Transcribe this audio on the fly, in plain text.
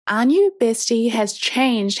Our new bestie has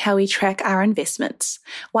changed how we track our investments.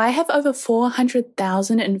 Why have over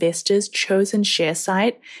 400,000 investors chosen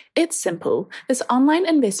ShareSite? It's simple. This online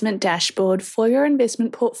investment dashboard for your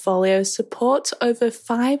investment portfolio supports over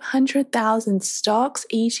 500,000 stocks,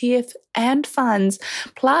 ETFs, and funds,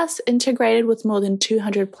 plus integrated with more than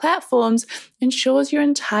 200 platforms, ensures your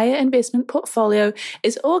entire investment portfolio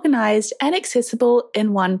is organized and accessible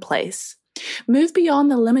in one place. Move beyond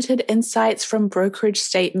the limited insights from brokerage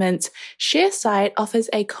statements. ShareSite offers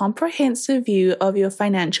a comprehensive view of your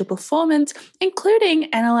financial performance, including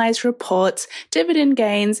analyzed reports, dividend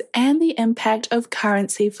gains, and the impact of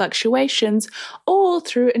currency fluctuations, all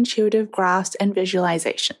through intuitive graphs and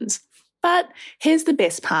visualizations. But here's the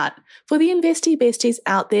best part. For the investy besties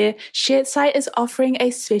out there, ShareSite is offering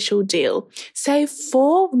a special deal. Save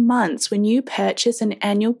 4 months when you purchase an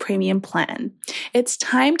annual premium plan. It's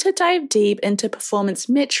time to dive deep into performance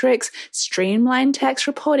metrics, streamline tax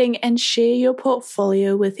reporting, and share your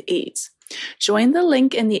portfolio with ease. Join the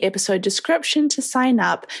link in the episode description to sign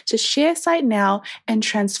up to ShareSite now and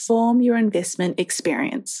transform your investment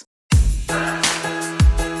experience.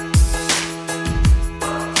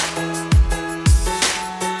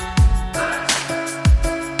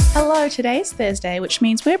 Hello, today's Thursday, which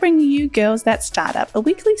means we're bringing you Girls That Startup, a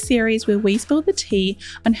weekly series where we spill the tea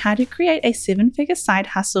on how to create a 7-figure side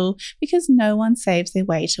hustle because no one saves their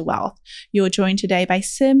way to wealth. You're joined today by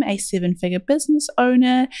Sim, a 7-figure business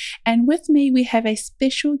owner, and with me we have a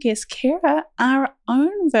special guest, Kara, our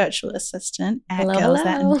own virtual assistant at Girls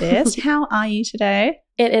That Invest. How are you today?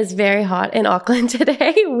 It is very hot in Auckland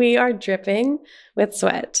today. We are dripping with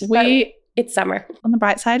sweat. It's summer. On the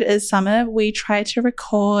bright side, it is summer. We tried to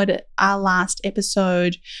record our last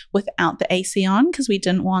episode without the AC on because we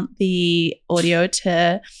didn't want the audio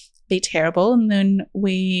to be terrible. And then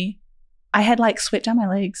I had sweat down my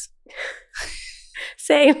legs.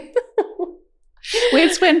 Same. We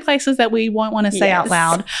had sweat in places that we won't want to say out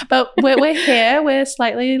loud. But we're here. We're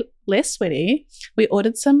slightly less sweaty. We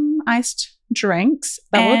ordered some iced drinks.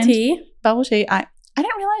 Bubble tea. I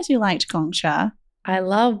didn't realize you liked Gong Cha. I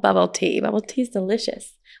love bubble tea. Bubble tea is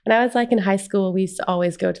delicious. When I was in high school, we used to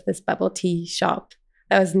always go to this bubble tea shop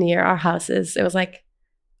that was near our houses. It was like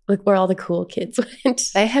where all the cool kids went.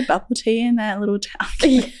 They had bubble tea in that little town.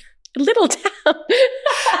 Little town.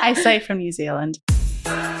 I say from New Zealand.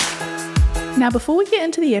 Now, before we get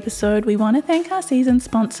into the episode, we want to thank our season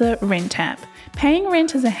sponsor, RentApp. Paying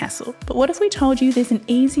rent is a hassle, but what if we told you there's an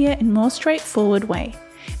easier and more straightforward way?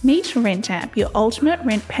 Meet RentApp, your ultimate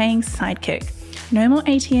rent-paying sidekick. No more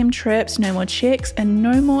ATM trips, no more checks, and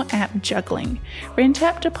no more app juggling.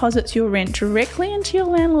 RentApp deposits your rent directly into your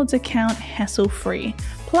landlord's account hassle-free.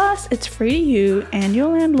 Plus, it's free to you, and your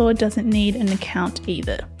landlord doesn't need an account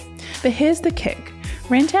either. But here's the kick.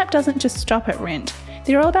 RentApp doesn't just stop at rent.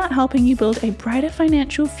 They're all about helping you build a brighter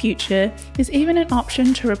financial future. There's even an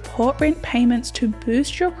option to report rent payments to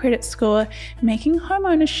boost your credit score, making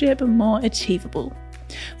homeownership more achievable.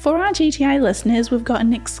 For our GTI listeners, we've got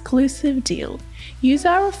an exclusive deal. Use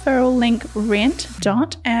our referral link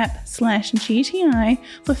rent.app/GTI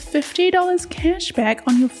for $50 cash back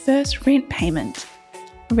on your first rent payment.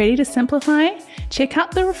 Ready to simplify? Check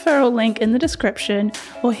out the referral link in the description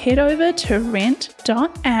or head over to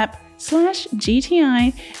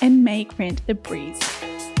rent.app/GTI and make rent a breeze.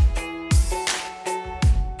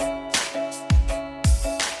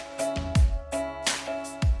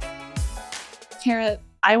 Kara,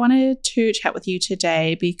 I wanted to chat with you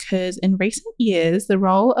today because in recent years, the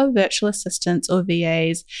role of virtual assistants or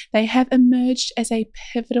VAs, they have emerged as a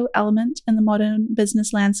pivotal element in the modern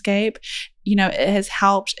business landscape. It has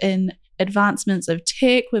helped in advancements of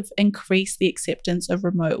tech. We've increased the acceptance of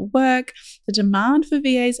remote work. The demand for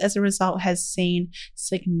VAs as a result has seen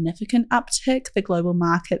significant uptick. The global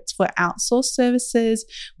markets for outsourced services,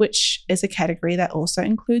 which is a category that also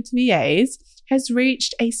includes VAs, has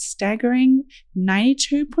reached a staggering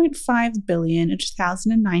 $92.5 billion in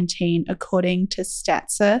 2019, according to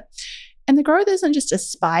Statsa. And the growth isn't just a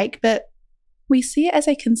spike, but we see it as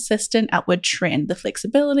a consistent upward trend. The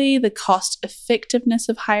flexibility, the cost effectiveness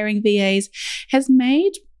of hiring VAs has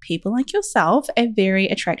made people like yourself a very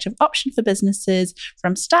attractive option for businesses,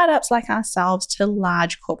 from startups like ourselves to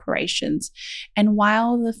large corporations. And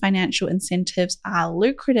while the financial incentives are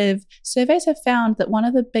lucrative, surveys have found that one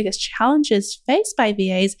of the biggest challenges faced by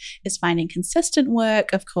VAs is finding consistent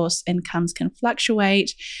work. Of course, incomes can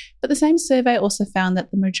fluctuate. But the same survey also found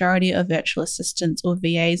that the majority of virtual assistants or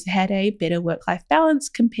VAs had a better work-life balance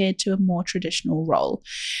compared to a more traditional role.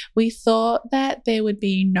 We thought that there would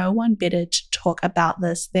be no one better to talk about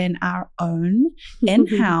this than our own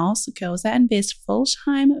in-house Girls That Invest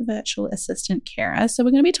full-time virtual assistant Kara. So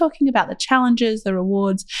we're going to be talking about the challenges, the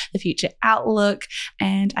rewards, the future outlook,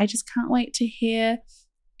 and I just can't wait to hear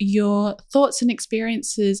your thoughts and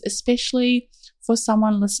experiences, especially for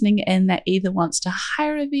someone listening in that either wants to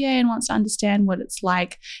hire a VA and wants to understand what it's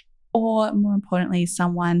like, or more importantly,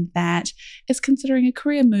 someone that is considering a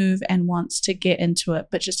career move and wants to get into it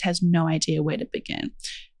but just has no idea where to begin.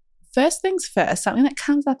 First things first, something that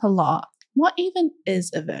comes up a lot. What even is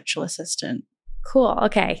a virtual assistant? Cool.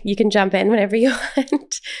 Okay. You can jump in whenever you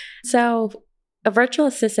want. So a virtual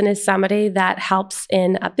assistant is somebody that helps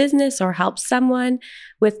in a business or helps someone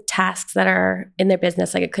with tasks that are in their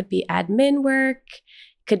business. Like it could be admin work,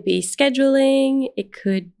 it could be scheduling, it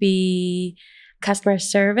could be customer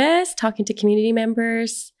service, talking to community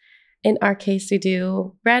members. In our case, we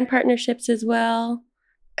do brand partnerships as well.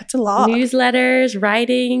 It's a lot. Newsletters,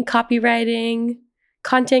 writing, copywriting,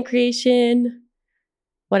 content creation.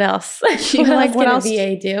 What else? What else can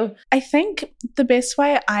a VA do? I think the best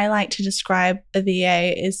way I like to describe a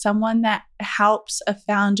VA is someone that helps a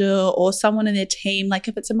founder or someone in their team. Like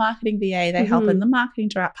if it's a marketing VA, they help in the marketing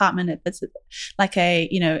department. If it's like a,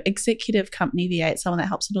 executive company VA, it's someone that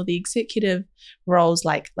helps in all the executive roles,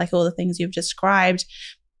 like all the things you've described.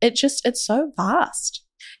 It's so vast.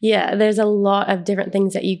 Yeah, there's a lot of different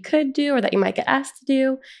things that you could do or that you might get asked to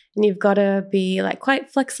do. And you've got to be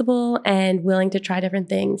quite flexible and willing to try different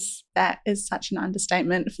things. That is such an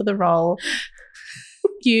understatement for the role.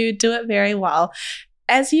 You do it very well.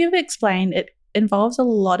 As you've explained, it involves a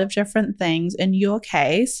lot of different things. In your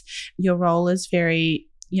case, your role is very,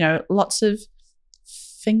 lots of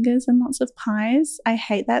fingers and lots of pies. I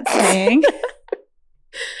hate that saying.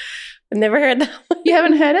 I've never heard that one. You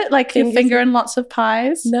haven't heard it? Like your finger and lots of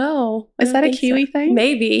pies? No. Is that a Kiwi thing?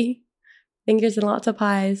 Maybe. Fingers and lots of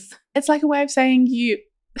pies. It's like a way of saying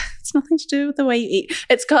it's nothing to do with the way you eat.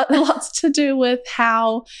 It's got lots to do with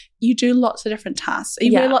how you do lots of different tasks.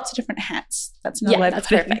 You wear lots of different hats. That's another way of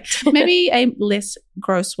putting it. Perfect. Maybe a less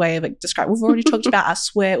gross way of describing. We've already talked about our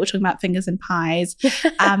sweat. We're talking about fingers and pies.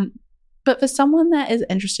 But for someone that is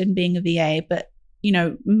interested in being a VA, but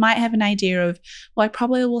might have an idea of, well, I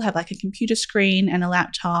probably will have like a computer screen and a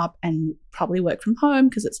laptop and probably work from home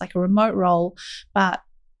because it's like a remote role. But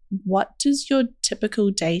what does your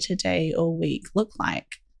typical day-to-day or week look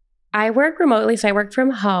like? I work remotely, so I work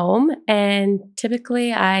from home, and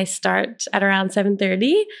typically I start at around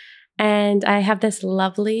 7:30, and I have this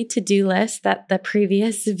lovely to-do list that the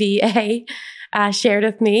previous VA shared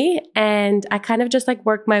with me, and I kind of just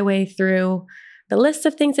work my way through the list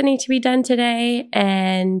of things that need to be done today,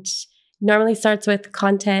 and normally starts with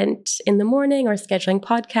content in the morning or scheduling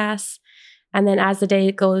podcasts. And then as the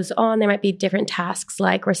day goes on, there might be different tasks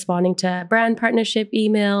like responding to brand partnership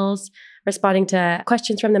emails, responding to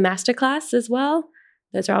questions from the masterclass as well.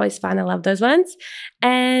 Those are always fun. I love those ones.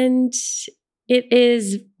 And it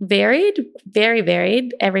is varied, very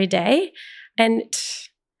varied every day. And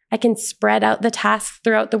I can spread out the tasks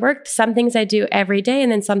throughout the work. Some things I do every day,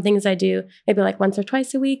 and then some things I do maybe once or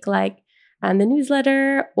twice a week, like the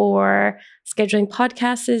newsletter, or scheduling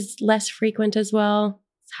podcasts is less frequent as well.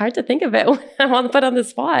 It's hard to think of it when I'm on the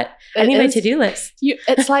spot. I need my to-do list.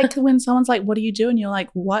 It's like when someone's like, what do you do? And you're like,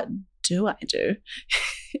 what do I do?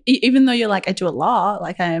 Even though you're like, I do a lot.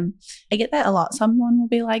 I get that a lot. Someone will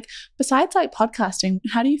be like, besides podcasting,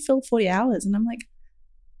 how do you fill 40 hours? And I'm like,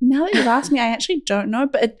 now that you've asked me, I actually don't know,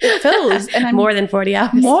 but it feels. And I'm more than 40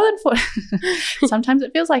 hours. More than 40. Sometimes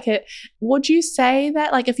it feels like it. Would you say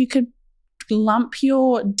that if you could lump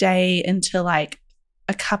your day into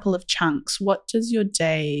a couple of chunks, what does your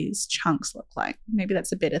day's chunks look like? Maybe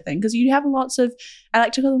that's a better thing, because you have lots of, I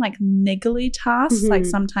like to call them niggly tasks. Mm-hmm.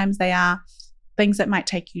 Sometimes they are things that might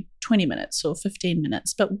take you 20 minutes or 15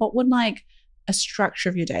 minutes. But what would a structure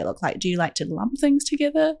of your day look like? Do you like to lump things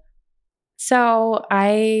together? So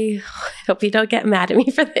I hope you don't get mad at me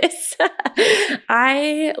for this.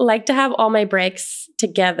 I like to have all my breaks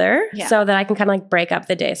together so that I can kind of break up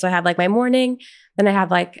the day. So I have my morning, then I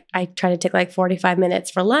have I try to take 45 minutes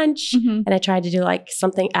for lunch, and I try to do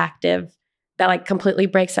something active that completely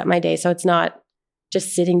breaks up my day. So it's not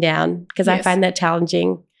just sitting down, because I find that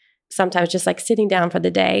challenging sometimes, just sitting down for the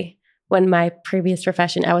day. When my previous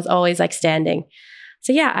profession, I was always standing.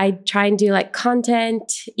 So yeah, I try and do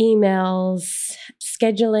content, emails,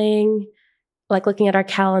 scheduling, looking at our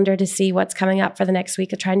calendar to see what's coming up for the next week.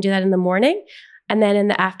 I try and do that in the morning. And then in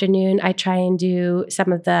the afternoon, I try and do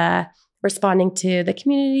some of the responding to the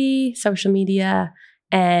community, social media,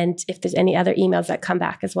 and if there's any other emails that come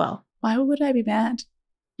back as well. Why would I be mad?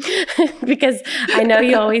 Because I know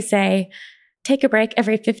you always say, take a break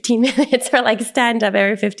every 15 minutes or like stand up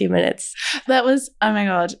every 15 minutes. That was, oh my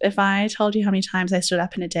God, if I told you how many times I stood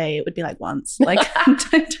up in a day, it would be like once. Like,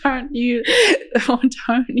 don't you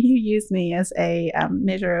use me as a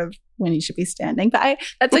measure of when you should be standing. But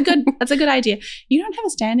that's a good idea. You don't have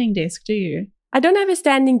a standing desk, do you? I don't have a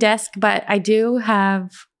standing desk, but I do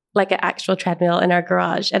have like an actual treadmill in our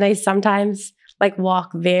garage. And I sometimes like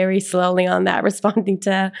walk very slowly on that, responding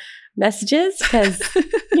to messages because,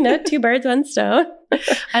 two birds, one stone.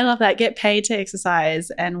 I love that. Get paid to exercise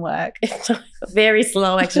and work. It's very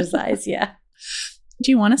slow exercise, yeah. Do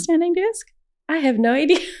you want a standing desk? I have no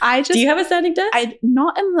idea. Do you have a standing desk?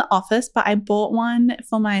 Not in the office, but I bought one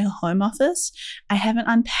for my home office. I haven't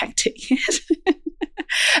unpacked it yet.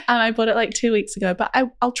 I bought it like 2 weeks ago, but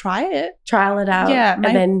I'll try it. Trial it out. Yeah.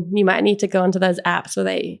 And then you might need to go into those apps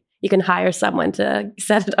where you can hire someone to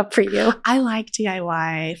set it up for you. I like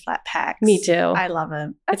DIY flat packs. Me too. I love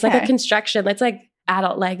them. Okay. It's like a construction. It's like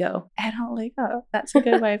adult Lego. Adult Lego. That's a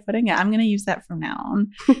good way of putting it. I'm going to use that from now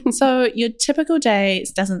on. So your typical day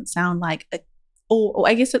doesn't sound like or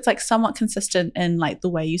I guess it's like somewhat consistent in like the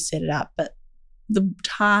way you set it up, but the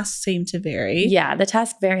tasks seem to vary. Yeah, the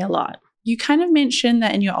tasks vary a lot. You kind of mentioned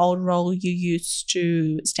that in your old role, you used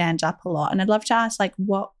to stand up a lot. And I'd love to ask, like,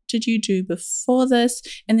 what did you do before this?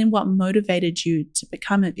 And then what motivated you to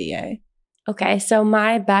become a VA? Okay, so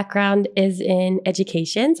my background is in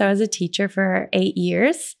education. So I was a teacher for 8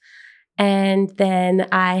 years. And then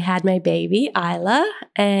I had my baby, Isla.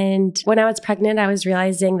 And when I was pregnant, I was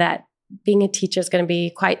realizing that being a teacher is going to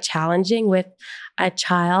be quite challenging with a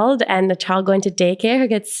child and the child going to daycare who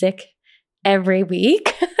gets sick every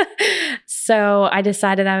week. So I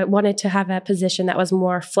decided I wanted to have a position that was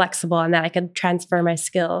more flexible and that I could transfer my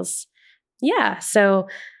skills. Yeah. So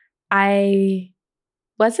I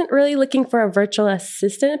wasn't really looking for a virtual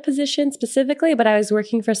assistant position specifically, but I was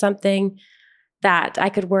working for something that I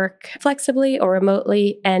could work flexibly or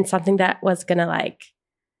remotely and something that was going to like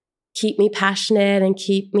keep me passionate and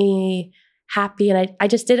keep me happy. And I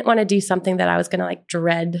just didn't want to do something that I was going to like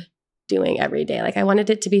dread doing every day. Like I wanted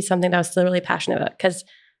it to be something that I was still really passionate about because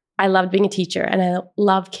I loved being a teacher and I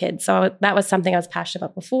love kids. So that was something I was passionate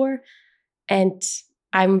about before. And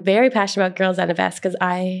I'm very passionate about Girls That Invest because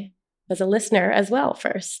I was a listener as well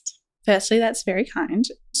first. Firstly, that's very kind.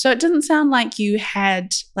 So it didn't sound like you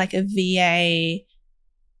had like a VA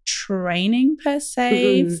training per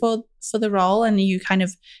se for the role, and you kind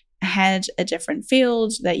of had a different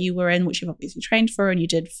field that you were in, which you've obviously trained for and you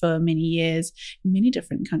did for many years in many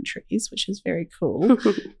different countries, which is very cool.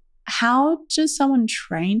 How does someone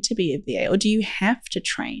train to be a VA, or do you have to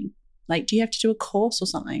train? Like, do you have to do a course or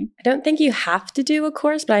something? I don't think you have to do a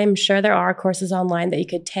course, but I'm sure there are courses online that you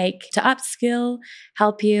could take to upskill,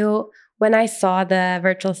 help you. When I saw the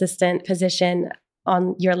virtual assistant position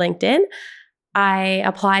on your LinkedIn, I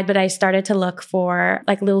applied, but I started to look for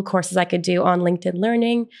like little courses I could do on LinkedIn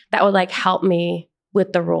Learning that would like help me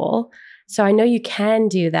with the role. So I know you can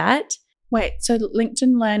do that. Wait, so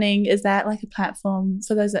LinkedIn Learning, is that like a platform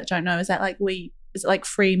for those that don't know? Is that like is it like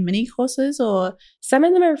free mini courses or? Some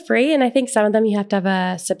of them are free, and I think some of them you have to have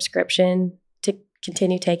a subscription to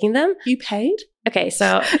continue taking them. You paid? Okay,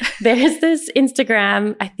 so there's this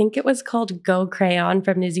Instagram, I think it was called Go Crayon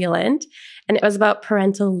from New Zealand, and it was about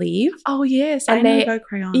parental leave. Oh, yes, I know Go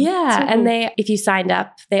Crayon. Yeah, so cool. And if you signed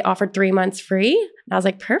up, they offered 3 months free. And I was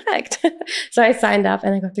like, perfect. So I signed up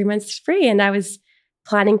and I got 3 months free, and I was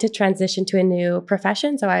planning to transition to a new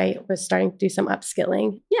profession. So I was starting to do some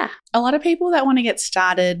upskilling. Yeah. A lot of people that want to get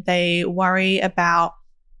started, they worry about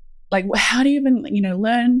like, how do you even,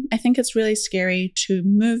 learn? I think it's really scary to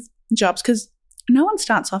move jobs because no one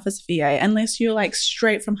starts off as a VA unless you're like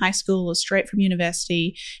straight from high school or straight from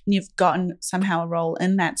university and you've gotten somehow a role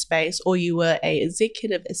in that space, or you were a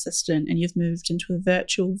executive assistant and you've moved into a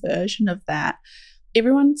virtual version of that.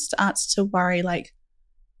 Everyone starts to worry like,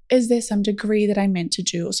 is there some degree that I meant to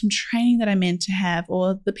do or some training that I meant to have,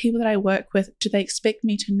 or the people that I work with, do they expect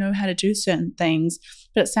me to know how to do certain things?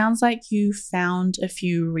 But it sounds like you found a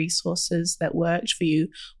few resources that worked for you.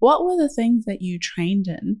 What were the things that you trained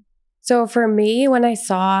in? So for me, when I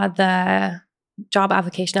saw the job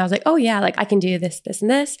application, I was like, oh yeah, like I can do this, this,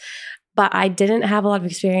 and this. But I didn't have a lot of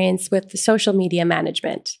experience with the social media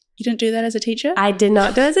management. You didn't do that as a teacher? I did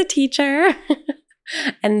not do it as a teacher.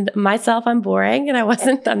 And myself, I'm boring and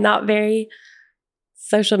I'm not very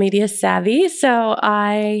social media savvy. So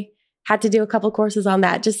I had to do a couple courses on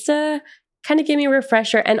that just to kind of give me a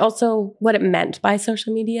refresher, and also what it meant by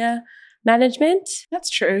social media management. That's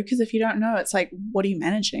true, because if you don't know, it's like, what are you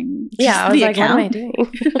managing? Yeah, I was like, account? what am I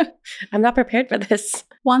doing? I'm not prepared for this.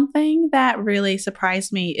 One thing that really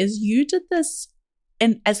surprised me is you did this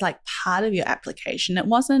as like part of your application. It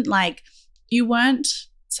wasn't like you weren't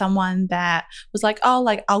someone that was like, oh,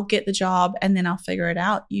 like I'll get the job and then I'll figure it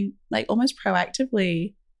out. You like almost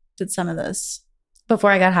proactively did some of this. Before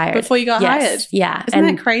I got hired. Before you got hired. Yeah. Isn't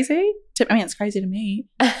that crazy? I mean, it's crazy to me.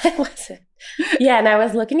 It wasn't. Yeah. And I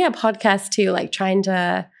was looking at podcasts too, like trying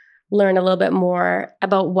to learn a little bit more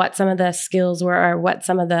about what some of the skills were or what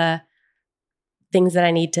some of the things that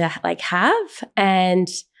I need to like have. And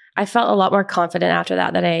I felt a lot more confident after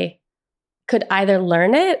that I could either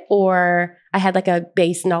learn it or I had like a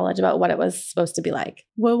base knowledge about what it was supposed to be like.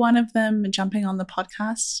 Were one of them jumping on the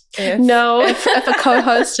podcast? No. If a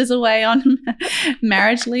co-host is away on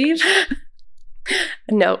marriage leave?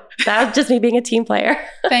 No, that was just me being a team player.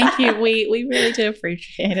 Thank you. We really do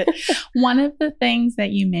appreciate it. One of the things that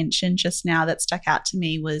you mentioned just now that stuck out to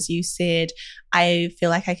me was you said, I feel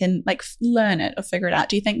like I can like learn it or figure it out.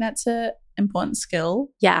 Do you think that's an important skill?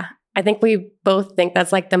 Yeah. I think we both think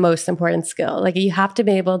that's like the most important skill. Like you have to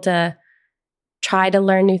be able to try to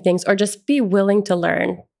learn new things or just be willing to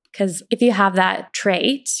learn. Because if you have that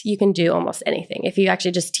trait, you can do almost anything. If you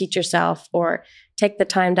actually just teach yourself or take the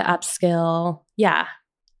time to upskill. Yeah.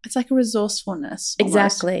 It's like a resourcefulness. Almost.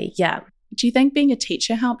 Exactly. Yeah. Do you think being a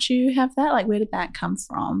teacher helped you have that? Like, where did that come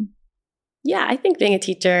from? Yeah, I think being a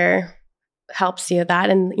teacher helps you with that.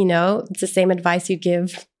 And, you know, it's the same advice you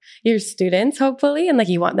give your students, hopefully. And like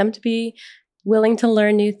you want them to be willing to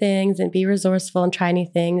learn new things and be resourceful and try new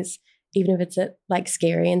things, even if it's like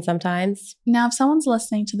scary and sometimes. Now, if someone's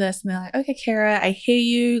listening to this and they're like, okay, Kara, I hear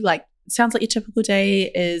you. Like, it sounds like your typical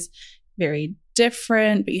day is very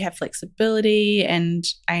different, but you have flexibility. And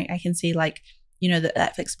I can see like, you know,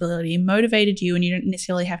 that flexibility motivated you and you don't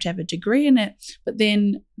necessarily have to have a degree in it. But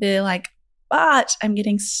then they're like, but I'm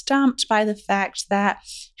getting stumped by the fact that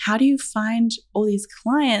how do you find all these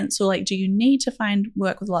clients? Or like, do you need to find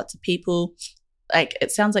work with lots of people? Like,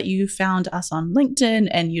 it sounds like you found us on LinkedIn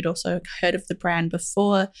and you'd also heard of the brand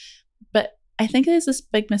before. But I think there's this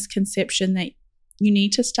big misconception that you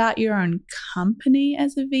need to start your own company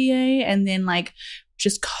as a VA and then like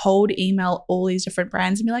just cold email all these different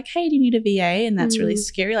brands and be like, hey, do you need a VA? And that's really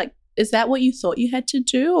scary. Like, is that what you thought you had to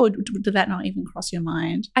do, or did that not even cross your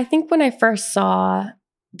mind? I think when I first saw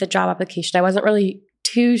the job application, I wasn't really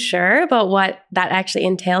too sure about what that actually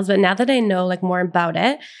entails. But now that I know like more about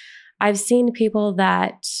it, I've seen people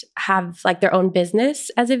that have like their own business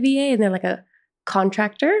as a VA and they're like a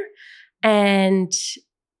contractor and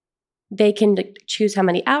they can choose how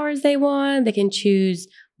many hours they want. They can choose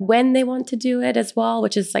when they want to do it as well,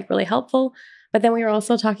 which is like really helpful. But then we were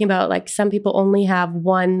also talking about like some people only have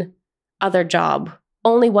one other job,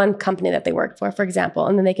 only one company that they work for example,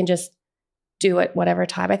 and then they can just do it whatever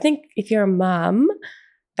time. I think if you're a mom,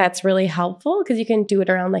 that's really helpful because you can do it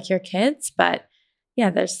around like your kids. But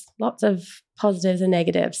yeah, there's lots of positives and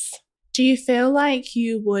negatives. Do you feel like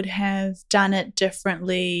you would have done it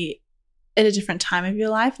differently at a different time of your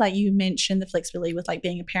life? Like you mentioned the flexibility with like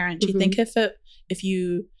being a parent. Do you think if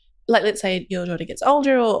you, like let's say your daughter gets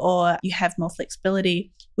older or you have more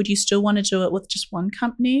flexibility, would you still want to do it with just one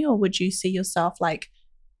company, or would you see yourself like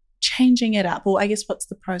changing it up? Or I guess what's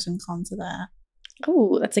the pros and cons of that?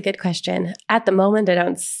 Oh, that's a good question. At the moment, I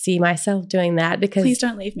don't see myself doing that because please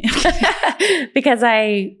don't leave me. Because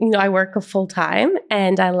I work a full time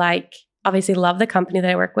and I obviously love the company that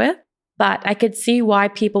I work with, but I could see why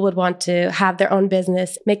people would want to have their own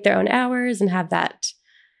business, make their own hours and have that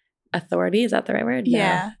authority. Is that the right word?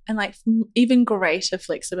 Yeah. No. And like even greater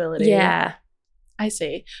flexibility. Yeah. I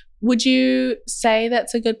see. Would you say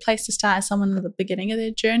that's a good place to start as someone at the beginning of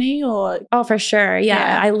their journey, or? Oh, for sure.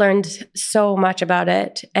 Yeah. I learned so much about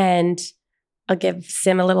it, and I'll give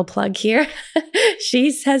Sim a little plug here.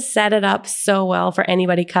 She has set it up so well for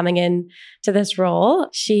anybody coming in to this role.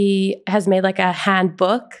 She has made like a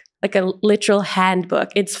handbook, like a literal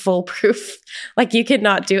handbook. It's foolproof. Like you could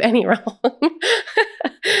not do any wrong.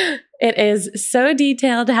 It is so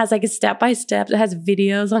detailed. It has like a step-by-step. It has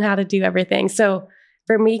videos on how to do everything. So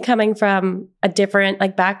for me coming from a different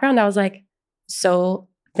like background, I was like so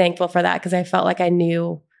thankful for that because I felt like I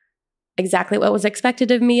knew exactly what was expected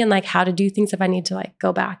of me and like how to do things if I need to like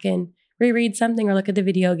go back and reread something or look at the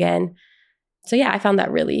video again. So yeah, I found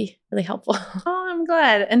that really, really helpful. Oh, I'm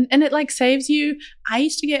glad. And it like saves you. I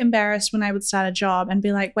used to get embarrassed when I would start a job and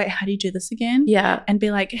be like, wait, how do you do this again? Yeah. And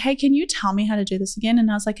be like, hey, can you tell me how to do this again?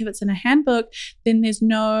 And I was like, if it's in a handbook, then there's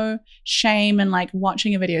no shame in like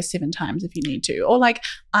watching a video 7 times if you need to. Or like,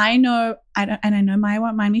 I know Maya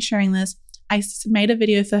won't mind me sharing this. I made a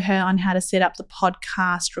video for her on how to set up the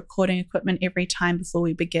podcast recording equipment every time before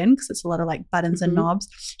we begin, because it's a lot of like buttons and knobs.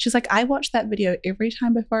 She's like, I watch that video every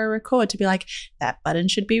time before I record to be like, that button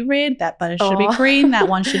should be red, that button should be green, that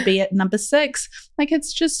one should be at number 6. Like,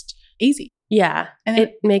 it's just easy. Yeah. And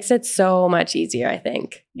it makes it so much easier, I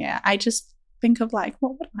think. Yeah. I just think of like,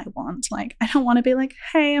 what would I want? Like, I don't want to be like,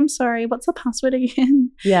 hey, I'm sorry, what's the password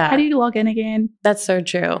again? Yeah. How do you log in again? That's so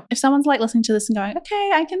true. If someone's like listening to this and going,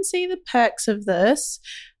 okay, I can see the perks of this.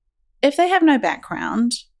 If they have no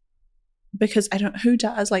background, because who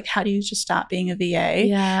does? Like, how do you just start being a VA?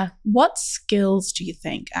 Yeah. What skills do you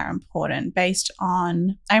think are important based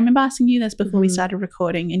on, I remember asking you this before we started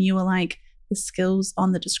recording, and you were like, the skills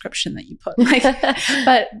on the description that you put. Like,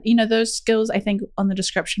 but, those skills, I think, on the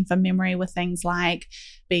description for memory were things like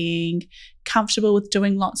being comfortable with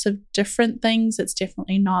doing lots of different things. It's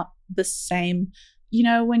definitely not the same.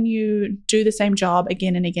 When you do the same job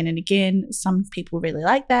again and again and again, some people really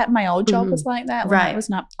like that. My old job was like that. Right. It was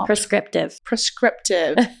not prescriptive.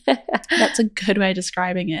 That's a good way of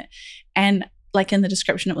describing it. And like in the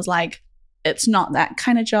description, it was like, it's not that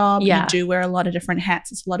kind of job. Yeah. You do wear a lot of different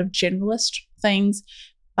hats. It's a lot of generalist things.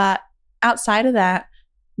 But outside of that,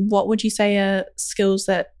 what would you say are skills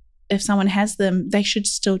that if someone has them, they should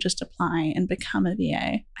still just apply and become a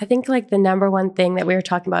VA? I think like the number one thing that we were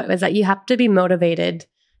talking about was that you have to be motivated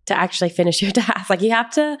to actually finish your task. Like, you have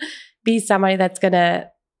to be somebody that's going to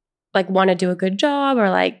like want to do a good job, or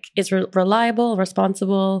like is reliable,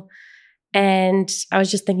 responsible. And I was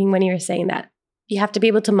just thinking when you were saying that, you have to be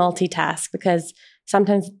able to multitask, because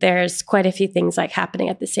sometimes there's quite a few things like happening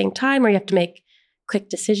at the same time, where you have to make quick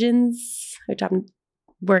decisions, which I'm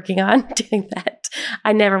working on doing that.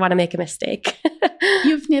 I never want to make a mistake.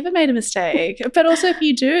 You've never made a mistake. But also if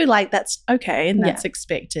you do, like, that's okay and that's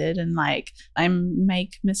expected. And like, I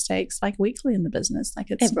make mistakes like weekly in the business. Like,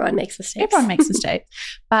 everyone makes mistakes. Everyone makes mistakes.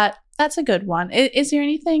 But that's a good one. Is there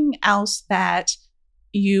anything else that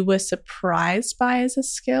you were surprised by as a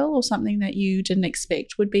skill, or something that you didn't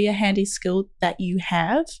expect would be a handy skill that you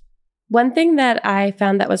have? One thing that I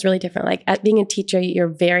found that was really different, like at being a teacher, you're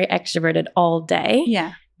very extroverted all day.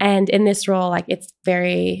 Yeah. And in this role, like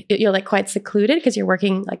you're like quite secluded because you're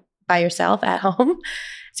working like by yourself at home.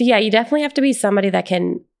 So yeah, you definitely have to be somebody that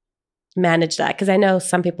can manage that, because I know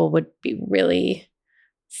some people would be really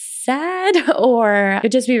sad, or it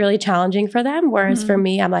would just be really challenging for them. Whereas for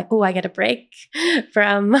me, I'm like, oh, I get a break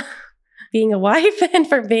from being a wife and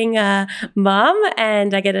for being a mom,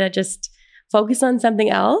 and I get to just focus on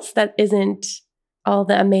something else that isn't all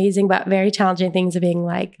the amazing but very challenging things of being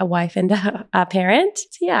like a wife and a parent.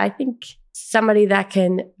 So yeah, I think somebody that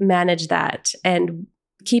can manage that and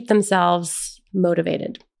keep themselves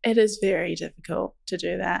motivated. It is very difficult to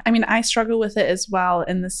do that. I mean, I struggle with it as well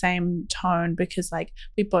in the same tone, because like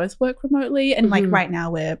we both work remotely, and like right now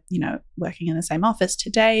we're, working in the same office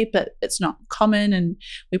today, but it's not common, and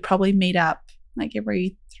we probably meet up like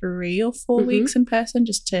every 3 or 4 weeks in person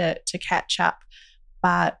just to catch up.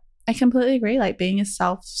 But I completely agree. Like, being a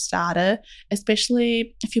self-starter,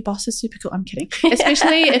 especially if your boss is super cool. I'm kidding.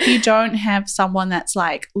 Especially if you don't have someone that's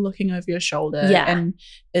like looking over your shoulder and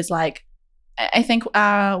is like, I think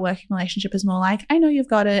our working relationship is more like, I know you've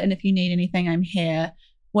got it, and if you need anything, I'm here,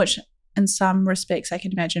 which in some respects I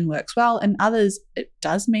can imagine works well. In others, it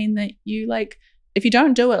does mean that you like, if you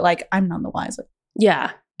don't do it, like, I'm none the wiser.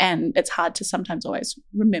 Yeah. And it's hard to sometimes always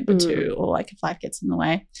remember to, or like if life gets in the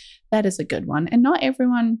way. That is a good one. And not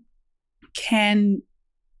everyone can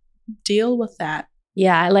deal with that.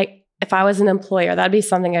 Yeah. Like, if I was an employer, that'd be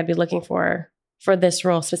something I'd be looking for this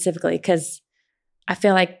role specifically, because I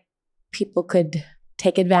feel like people could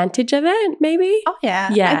take advantage of it, maybe. Oh,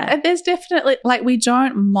 yeah. Yeah. There's definitely, like, we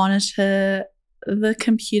don't monitor the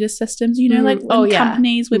computer systems, like in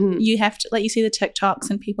companies where you have to, like, you see the TikToks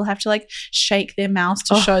and people have to like shake their mouse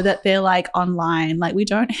to show that they're like online. Like, we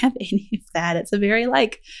don't have any of that. It's a very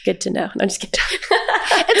like, good to know. No, I'm just kidding.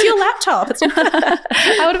 It's your laptop. It's not,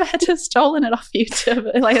 I would have had to have stolen it off you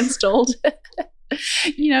to like installed it.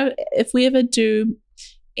 If we ever do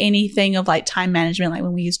anything of like time management, like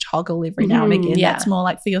when we use Toggl every now and again, that's more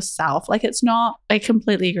like for yourself. Like, it's not, I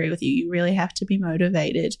completely agree with you. You really have to be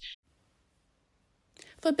motivated.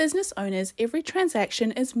 For business owners, every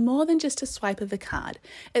transaction is more than just a swipe of a card.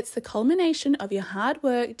 It's the culmination of your hard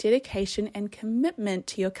work, dedication, and commitment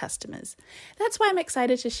to your customers. That's why I'm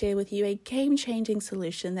excited to share with you a game-changing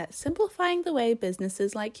solution that's simplifying the way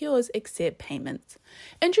businesses like yours accept payments.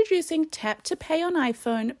 Introducing Tap to Pay on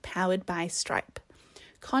iPhone, powered by Stripe.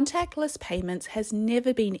 Contactless payments has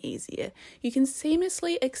never been easier. You can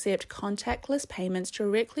seamlessly accept contactless payments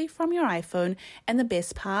directly from your iPhone, and the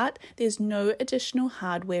best part, there's no additional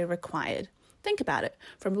hardware required. Think about it.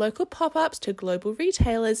 From local pop-ups to global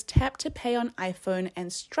retailers, Tap to Pay on iPhone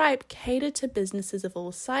and Stripe cater to businesses of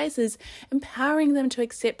all sizes, empowering them to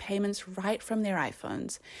accept payments right from their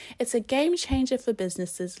iPhones. It's a game changer for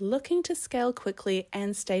businesses looking to scale quickly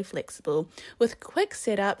and stay flexible, with quick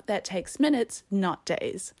setup that takes minutes, not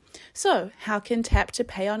days. So, how can Tap to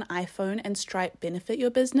Pay on iPhone and Stripe benefit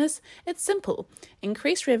your business? It's simple.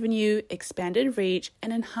 Increase revenue, expanded reach,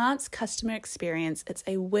 and enhance customer experience. It's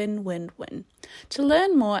a win-win-win. To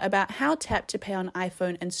learn more about how Tap to Pay on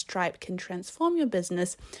iPhone and Stripe can transform your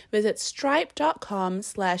business, visit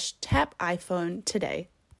stripe.com/tapiphone today.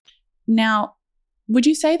 Now, would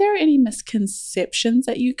you say there are any misconceptions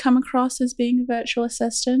that you come across as being a virtual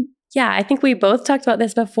assistant? Yeah, I think we both talked about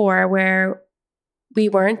this before where we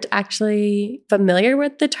weren't actually familiar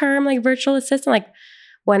with the term like virtual assistant. Like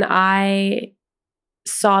when I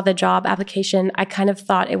saw the job application, I kind of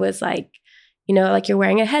thought it was like, you know, like you're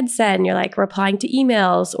wearing a headset and you're like replying to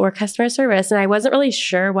emails or customer service. And I wasn't really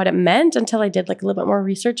sure what it meant until I did like a little bit more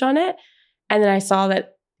research on it. And then I saw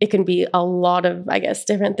that it can be a lot of, I guess,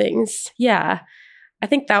 different things. Yeah. I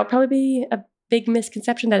think that would probably be a big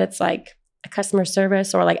misconception that it's like a customer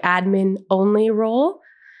service or like admin only role.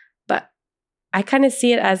 But I kind of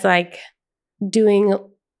see it as like doing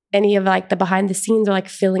any of like the behind the scenes or like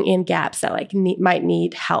filling in gaps that like might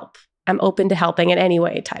need help. I'm open to helping in any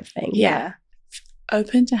way type thing. Yeah.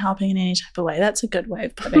 Open to helping in any type of way. That's a good way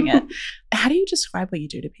of putting it. How do you describe what you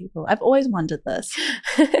do to people? I've always wondered this.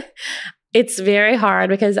 It's very hard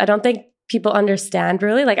because I don't think people understand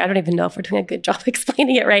really. Like, I don't even know if we're doing a good job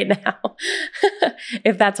explaining it right now,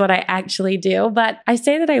 if that's what I actually do. But I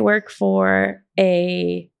say that I work for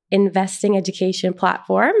a investing education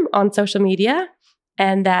platform on social media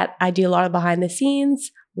and that I do a lot of behind the scenes,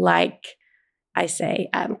 like I say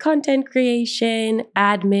content creation,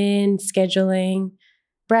 admin, scheduling,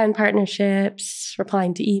 brand partnerships,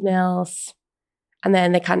 replying to emails, and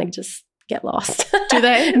then they kind of just get lost. Do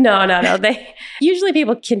they? No. They usually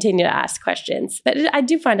people continue to ask questions, but I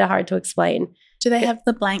do find it hard to explain. Do they have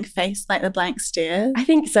the blank face, like the blank stare? I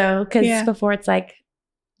think so, because before it's like,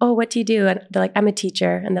 oh, what do you do? And they're like, I'm a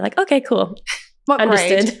teacher. And they're like, okay, cool. What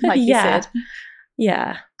Understood. grade, like you said.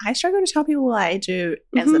 Yeah. I struggle to tell people what I do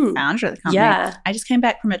as the founder of the company. Yeah. I just came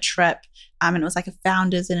back from a trip and it was like a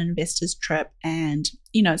founders and investors trip. And,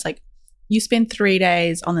 you know, it's like you spend 3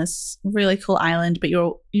 days on this really cool island, but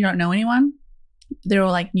you don't know anyone. They're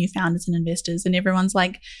all like new founders and investors and everyone's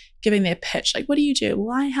like giving their pitch. Like, what do you do?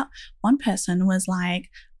 Well, I help. One person was like,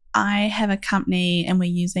 I have a company and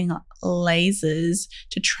we're using lasers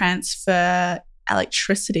to transfer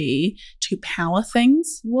electricity to power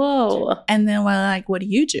things. Whoa. And then we're like, what do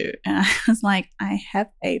you do? And I was like, I have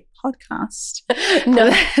a podcast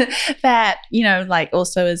that, you know, like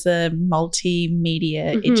also is a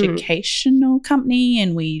multimedia educational company,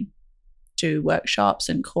 and we do workshops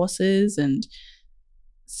and courses and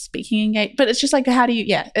speaking engagement. But it's just like, how do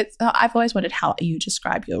you, I've always wondered how you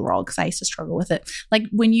describe your role because I used to struggle with it. Like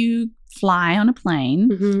when you fly on a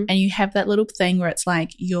plane and you have that little thing where it's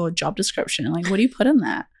like your job description and like, what do you put in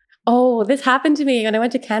that? Oh, this happened to me when I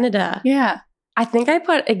went to Canada. Yeah. I think I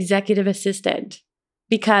put executive assistant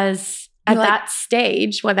because at that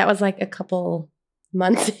stage, that was like a couple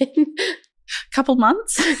months in. Couple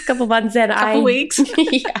months in. Couple weeks.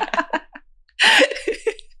 Yeah.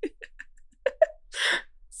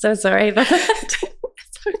 So sorry about that. It's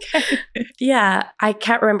okay. Yeah, I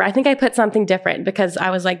can't remember. I think I put something different because I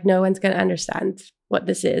was like, no one's going to understand what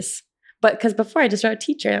this is. But because before I just wrote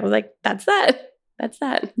teacher, I was like, that's that. That's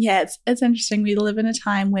that. Yeah, it's interesting. We live in a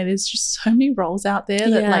time where there's just so many roles out there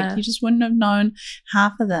that like you just wouldn't have known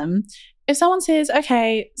half of them. If someone says,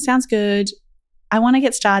 okay, sounds good, I want to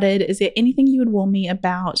get started, is there anything you would warn me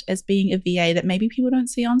about as being a VA that maybe people don't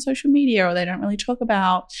see on social media or they don't really talk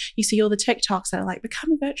about? You see all the TikToks that are like,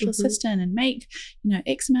 become a virtual assistant and make, you know,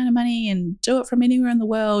 X amount of money and do it from anywhere in the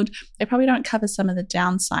world. They probably don't cover some of the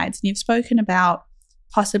downsides. And you've spoken about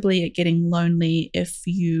possibly it getting lonely if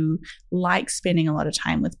you like spending a lot of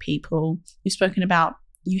time with people. You've spoken about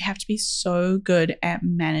you have to be so good at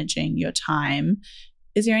managing your time.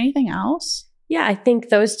 Is there anything else? Yeah, I think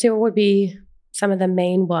those two would be some of the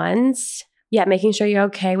main ones. Yeah, making sure you're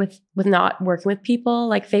okay with not working with people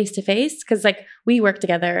like face to face, because like we work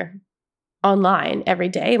together online every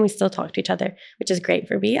day and we still talk to each other, which is great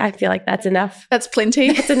for me. I feel like that's enough. That's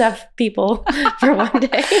plenty. That's enough people for one day.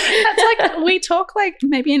 That's like we talk like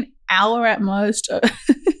maybe an hour at most.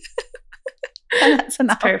 And that's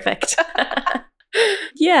enough. Perfect.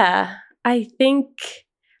 Yeah, I think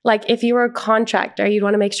like if you were a contractor, you'd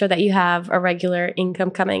want to make sure that you have a regular income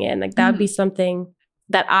coming in. Like that would be something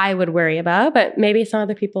that I would worry about. But maybe some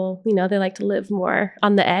other people, you know, they like to live more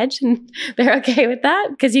on the edge and they're okay with that,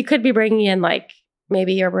 because you could be bringing in like,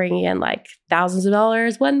 maybe you're bringing in like thousands of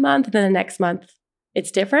dollars one month and then the next month it's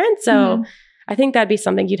different. So I think that'd be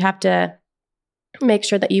something you'd have to make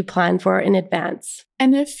sure that you plan for in advance.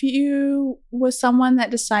 And if you were someone that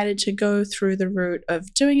decided to go through the route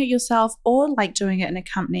of doing it yourself or like doing it in a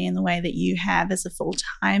company in the way that you have as a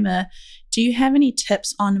full-timer, do you have any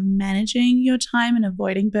tips on managing your time and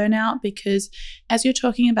avoiding burnout? Because as you're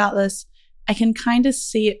talking about this, I can kind of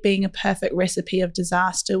see it being a perfect recipe of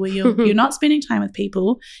disaster where you're not spending time with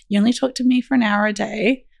people. You only talk to me for an hour a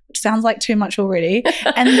day, which sounds like too much already.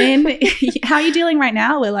 And then how are you dealing right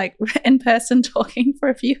now? We're like in person talking for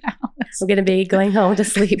a few hours. We're going to be going home to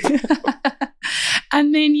sleep.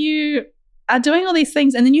 And then you are doing all these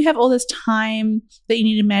things and then you have all this time that you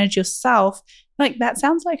need to manage yourself. Like that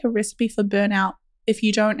sounds like a recipe for burnout if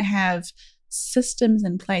you don't have systems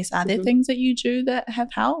in place. Are there things that you do that have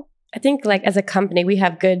helped? I think like as a company, we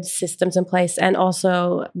have good systems in place, and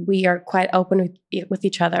also we are quite open with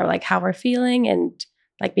each other, like how we're feeling and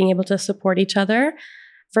like being able to support each other.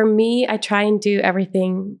 For me, I try and do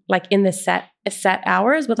everything like in the set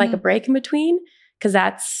hours with like a break in between, because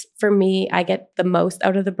that's for me, I get the most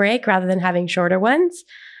out of the break rather than having shorter ones.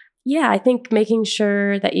 Yeah, I think making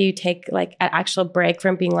sure that you take like an actual break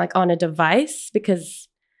from being like on a device, because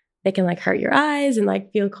they can like hurt your eyes and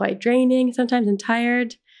like feel quite draining sometimes and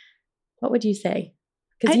tired. What would you say?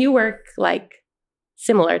 Because you work like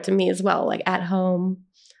similar to me as well, like at home,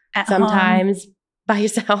 sometimes by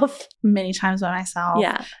yourself. Many times by myself.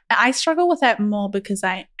 Yeah. I struggle with that more because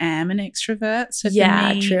I am an extrovert. So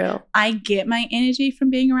for me, true. I get my energy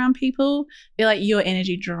from being around people. They're like, your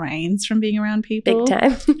energy drains from being around people. Big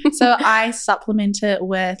time. So I supplement it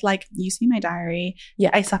with like, you see my diary.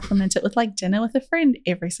 Yeah. I supplement it with like dinner with a friend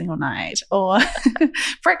every single night or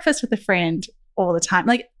breakfast with a friend all the time.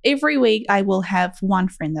 Like every week I will have one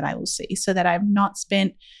friend that I will see so that I've not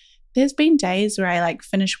spent, there's been days where I like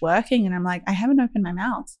finish working and I'm like, I haven't opened my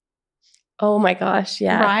mouth. Oh my gosh.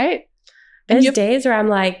 Yeah. Right. There's days where I'm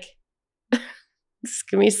like, this is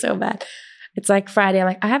going to be so bad. It's like Friday. I'm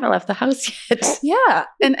like, I haven't left the house yet. Yeah.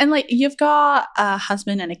 And like you've got a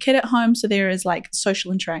husband and a kid at home. So there is like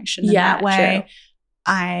social interaction in that way. True.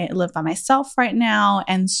 I live by myself right now.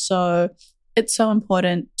 And so it's so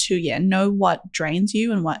important to, know what drains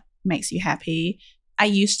you and what makes you happy. I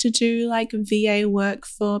used to do like VA work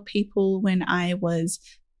for people when I was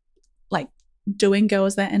like doing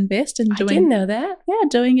Girls That Invest and doing. I didn't know that. Yeah,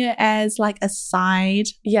 doing it as like a side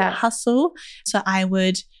hustle. So I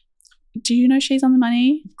would. Do you know She's on the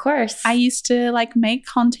Money? Of course. I used to like make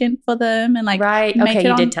content for them and like right. Make okay, it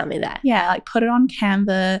you did tell me that. Yeah, like put it on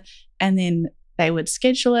Canva and then they would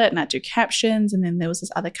schedule it and I'd do captions. And then there was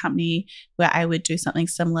this other company where I would do something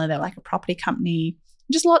similar. They're like a property company.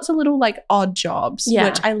 Just lots of little like odd jobs,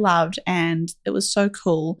 which I loved. And it was so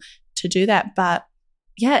cool to do that. But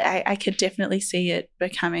yeah, I could definitely see it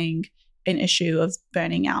becoming an issue of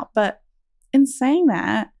burning out. But in saying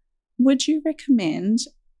that, would you recommend,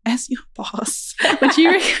 as your boss, would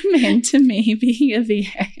you recommend to me being a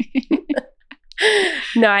VA?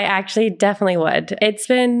 No, I actually definitely would. It's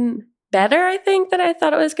been better, I think, than I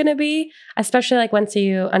thought it was going to be, especially like once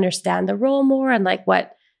you understand the role more and like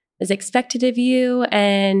what is expected of you.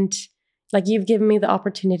 And like you've given me the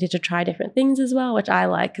opportunity to try different things as well, which I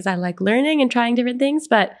like because I like learning and trying different things.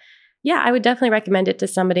 But yeah, I would definitely recommend it to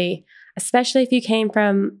somebody, especially if you came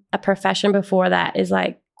from a profession before that is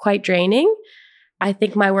like quite draining. I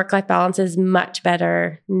think my work-life balance is much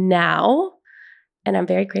better now. And I'm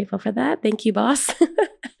very grateful for that. Thank you, boss.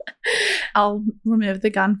 I'll remove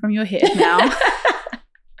the gun from your head now.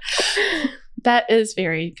 That is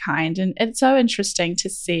very kind. And it's so interesting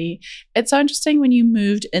to see. It's so interesting when you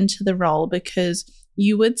moved into the role because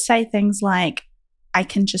you would say things like, I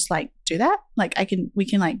can just like do that. Like we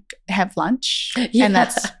can like have lunch and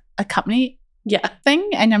that's a company thing.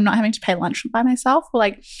 And I'm not having to pay lunch by myself. Or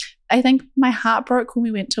like, I think my heart broke when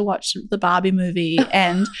we went to watch the Barbie movie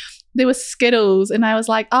and there was Skittles and I was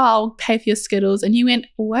like, oh, I'll pay for your Skittles. And you went,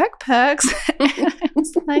 work perks. And I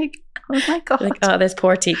was like, oh my God. Like, oh, this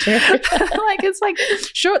poor teacher. Like, it's like,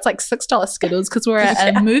 sure, it's like $6 Skittles because we're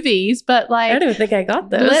at movies, but like. I don't even think I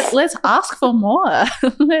got those. Let's ask for more.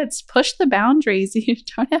 Let's push the boundaries. You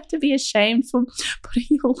don't have to be ashamed for putting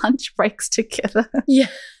your lunch breaks together. Yeah.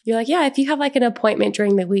 You're like, yeah, if you have like an appointment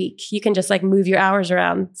during the week, you can just like move your hours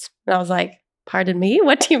around. And I was like, pardon me?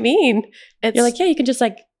 What do you mean? You're like, yeah, you can just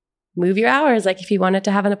like move your hours. Like if you wanted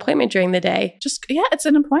to have an appointment during the day. Just, it's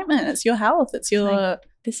an appointment. It's your health. It's your... Like,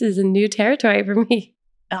 this is a new territory for me.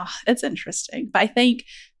 Oh, it's interesting. But I think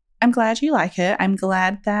I'm glad you like it. I'm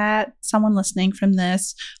glad that someone listening from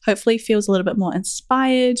this hopefully feels a little bit more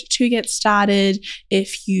inspired to get started.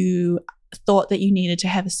 If you thought that you needed to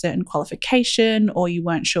have a certain qualification or you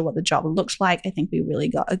weren't sure what the job looked like, I think we really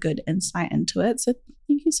got a good insight into it. So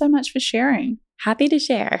thank you so much for sharing. Happy to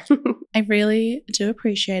share. I really do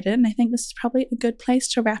appreciate it. And I think this is probably a good place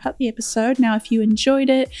to wrap up the episode. Now, if you enjoyed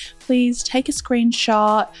it, please take a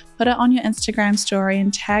screenshot, put it on your Instagram story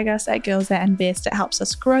and tag us at Girls That Invest. It helps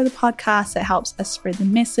us grow the podcast. It helps us spread the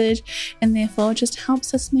message and therefore just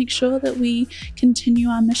helps us make sure that we continue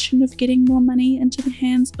our mission of getting more money into the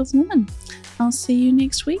hands of women. I'll see you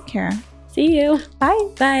next week, Kara. See you. Bye.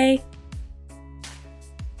 Bye.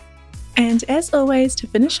 And as always, to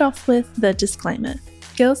finish off with the disclaimer,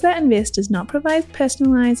 Girls That Invest does not provide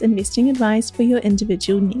personalized investing advice for your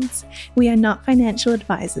individual needs. We are not financial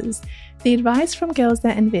advisors. The advice from Girls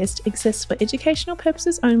That Invest exists for educational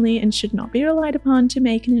purposes only and should not be relied upon to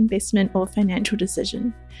make an investment or financial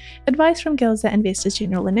decision. Advice from Girls That Invest is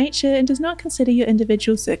general in nature and does not consider your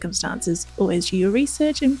individual circumstances. Always do your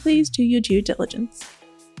research and please do your due diligence.